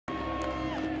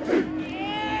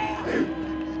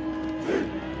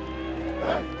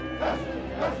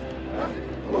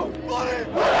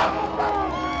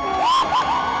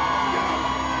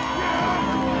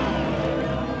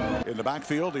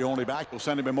backfield. The only back will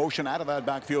send him in motion out of that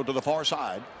backfield to the far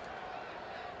side.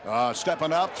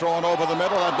 Stepping up, throwing over the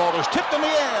middle. That ball is tipped in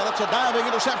the air. That's a diving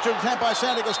interception attempt by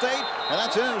San Diego State. And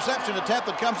that's an interception attempt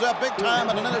that comes up big time,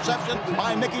 and an interception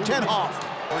by Nicky Tenhoff.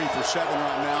 3 for 7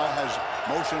 right now. Has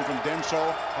motion from Denso.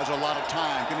 Has a lot of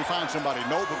time. Can he find somebody?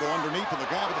 No, will go underneath to the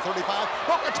ground at the 35.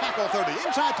 Broke a tackle 30.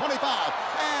 Inside 25.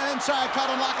 And inside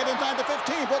Cotton Lockett inside the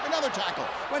 15. Broke another tackle.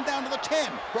 Went down to the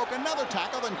 10. Broke another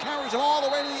tackle. Then carries him all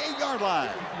the way to the 8-yard line.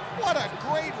 What a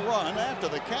great run after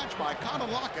the catch by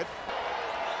Cotton Lockett.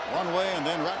 One way and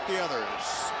then right the others.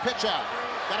 Pitch out.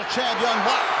 Got a Chad Young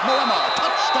block. Muema.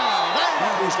 Touchdown.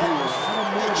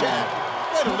 Hey, Chad.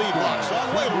 Way to lead block,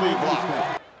 son. Way to lead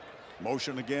block.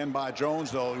 Motion again by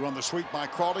Jones. They'll run the sweep by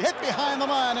Crawley. Hit behind the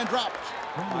line and dropped.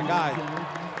 My guy.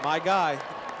 My guy.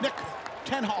 Nick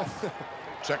Tenhoff.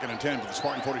 2nd and 10 for the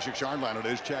Spartan 46-yard line. It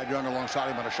is Chad Young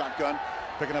alongside him on a shotgun.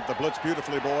 Picking up the blitz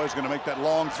beautifully, boys. Going to make that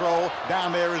long throw.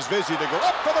 Down there is Vizzy to go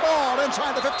up for the ball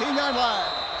inside the 15-yard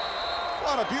line.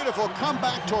 What a beautiful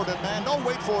comeback toward it, man. Don't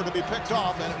wait for it to be picked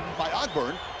off by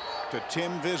Ogburn to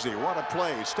Tim Vizzy. What a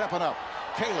play. Stepping up.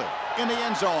 Caleb in the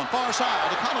end zone. Far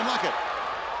side to Cotton Lockett.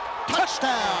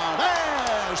 Touchdown.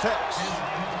 Aztecs.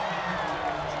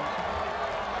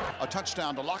 A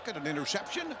touchdown to Lockett, an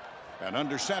interception. And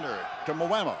under center to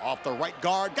Muema off the right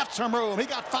guard. Got some room. He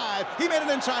got 5. He made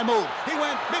an inside move. He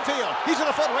went midfield. He's in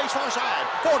a foot race far side.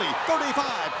 40,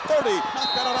 35, 30.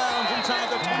 Knocked out of bounds inside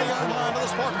the 20-yard line of the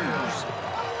Spartans.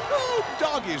 Oh,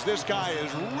 doggies. This guy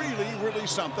is really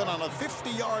something on a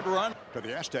 50-yard run to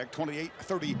the Aztec 28,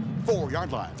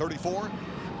 34-yard line. 34.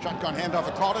 Shotgun handoff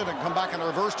to Crawley and come back in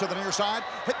reverse to the near side.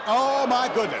 Hit. Oh,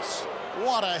 my goodness.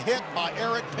 What a hit by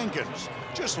Eric Pinkins.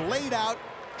 Just laid out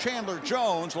Chandler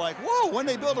Jones like, whoa, when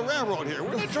they build a railroad here,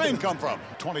 where did the train come from?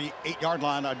 28-yard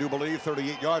line, I do believe,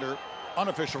 38-yarder,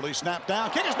 unofficially snapped down.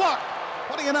 Kick is blocked.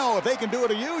 What do you know? If they can do it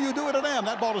to you, you do it to them.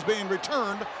 That ball is being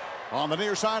returned on the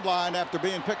near sideline after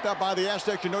being picked up by the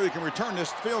Aztecs. You know you can return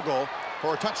this field goal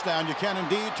for a touchdown. You can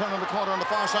indeed turn on the corner on the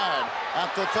far side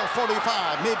at the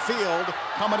 45, midfield,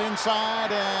 coming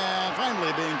inside and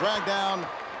finally being dragged down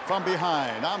from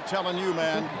behind. I'm telling you,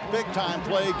 man, big time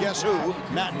play. Guess who?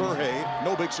 Matt Burhay.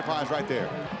 No big surprise right there.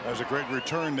 There's a great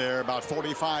return there, about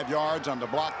 45 yards on the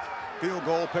block. Field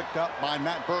goal picked up by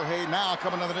Matt Burhay. Now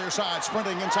coming to the near side,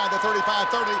 sprinting inside the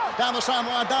 35-30, down the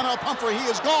sideline. Donnell Pumphrey, he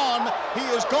is gone. He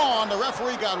is gone. The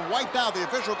referee got wiped out. The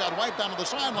official got wiped down to the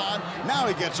sideline. Now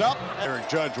he gets up. Eric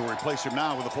Judge will replace him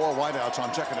now with the 4 wideouts on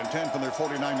 2nd and 10 from their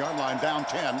 49-yard line, down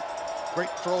 10. Great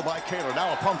throw by Kaler.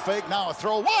 Now a pump fake. Now a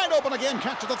throw wide open again.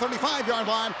 Catch at the 35-yard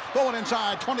line. Going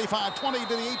inside 25-20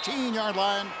 to the 18-yard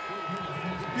line.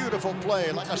 Beautiful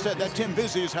play. Like I said, that Tim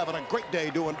Vizzy is having a great day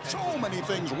doing so many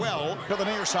things well. To the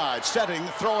near side. Setting,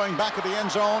 throwing back at the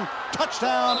end zone.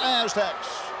 Touchdown Aztecs.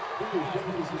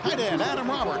 Tight end Adam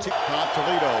Roberts. Top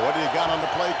Toledo. What do you got on the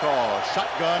play call?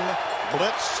 Shotgun,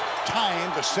 blitz,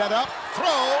 time to set up,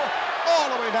 throw.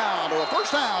 All the way down to a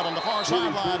first down on the far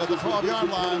sideline at the 12-yard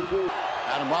line.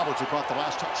 Adam Roberts, who caught the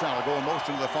last touchdown, will go in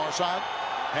motion to the far side.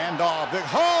 Handoff, big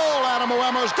hole. Adam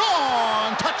Muema's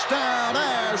gone. Touchdown,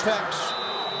 Aztecs.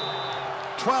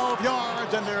 12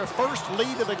 yards, and their first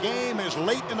lead of the game is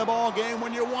late in the ball game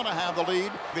when you want to have the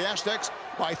lead. The Aztecs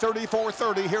by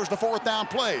 34-30. Here's the 4th down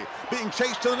play. Being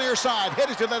chased to the near side.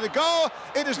 Headed to let it go.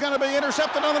 It is going to be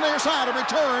intercepted on the near side and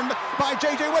returned by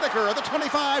J.J. Whitaker at the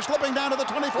 25, slipping down to the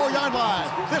 24-yard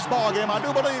line. This ball game, I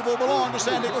do believe, will belong to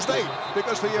San Diego State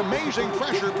because the amazing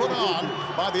pressure put on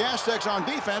by the Aztecs on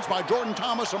defense by Jordan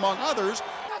Thomas, among others.